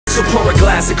pour a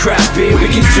glass of craft beer, we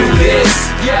can do this.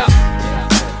 Yeah.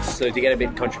 So to get a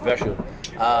bit controversial,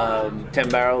 10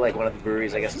 Barrel, like one of the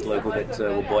breweries, I guess it's local, that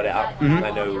were bought out.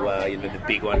 I know, you know, the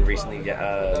big one recently,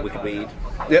 Wicked Weed.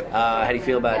 Yep. How do you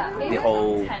feel about the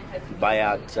whole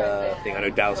buyout thing? I know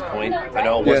Dallas Point. I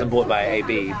know it wasn't bought by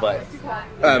AB, but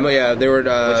yeah, they were.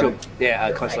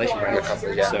 Constellation Brands.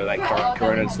 Yeah. So like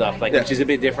Corona and stuff, like which is a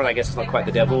bit different. I guess it's not quite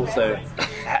the devil. So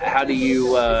how do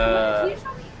you?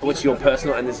 What's your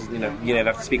personal? And this is, you know, you never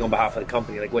have to speak on behalf of the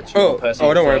company. Like, what's your personal?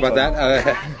 Oh, don't worry about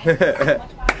that.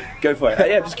 Go for it.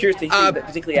 Yeah, I'm just curious to hear,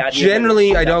 particularly out here.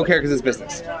 Generally, I don't care because it's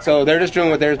business. So they're just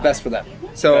doing what there's best for them.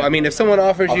 So, I mean, if someone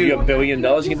offers you $1 billion,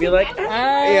 you can be like,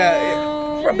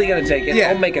 probably going to take it. Yeah.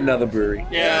 I'll make another brewery.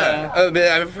 Yeah.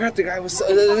 I forgot the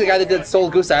guy that did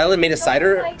sold Goose Island, made a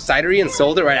cidery and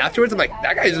sold it right afterwards. I'm like,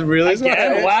 that guy's really smart.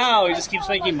 Wow, he just keeps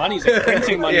making money. He's like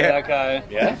printing money, that guy.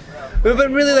 Yeah.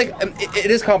 But really, like, it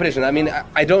is competition. I mean,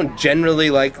 I don't generally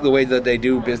like the way that they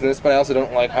do business, but I also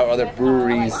don't like how other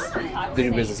breweries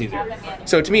do business either.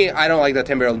 So to me, I don't like that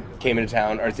 10 Barrel came into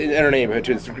town, or it's in our neighborhood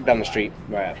too. It's down the street.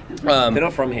 Right. They're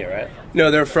not from here, right?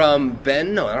 No, they're from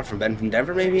Bend. No, they're not from Bend. From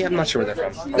Denver, maybe. I'm not sure where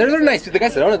they're from. They're nice. The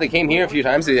guys that own it, they came here a few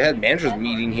times. They had managers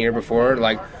meeting here before.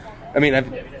 Like, I mean,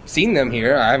 I've seen them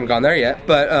here. I haven't gone there yet,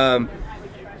 but.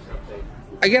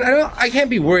 Again, I can't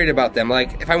be worried about them.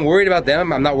 Like, if I'm worried about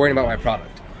them, I'm not worried about my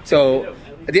product. So,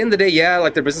 at the end of the day, yeah,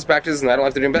 like their business practices, and I don't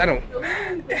like their doing, but I don't.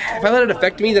 If I let it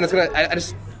affect me, then it's gonna. I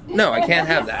just no, I can't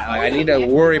have that. Like, I need to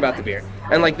worry about the beer,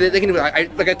 and like they can.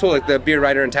 Like I told like the beer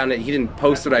writer in town that he didn't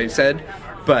post what I said,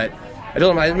 but I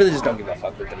told him I really just don't give a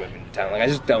fuck with them moving to town. Like I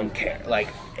just don't care. Like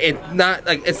it's not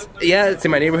like it's it's in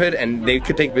my neighborhood, and they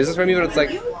could take business from me, but it's like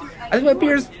I think my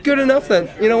beer's good enough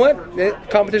that you know what,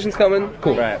 competition's coming,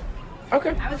 cool. Right.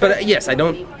 Okay. But yes, I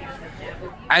don't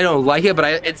like it,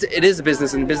 but it is a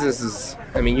business, and business is,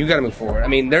 I mean, you got to move forward. I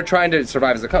mean, they're trying to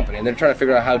survive as a company, and they're trying to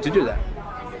figure out how to do that.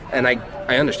 And I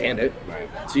understand it. Right.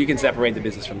 So you can separate the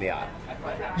business from the art.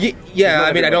 Yeah,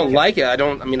 I mean, I don't like it. I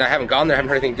mean, I haven't gone there. I haven't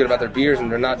heard anything good about their beers,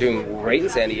 and they're not doing great in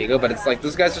San Diego, but it's like,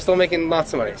 those guys are still making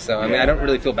lots of money. So, I mean, I don't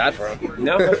really feel bad for them.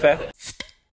 No, fair.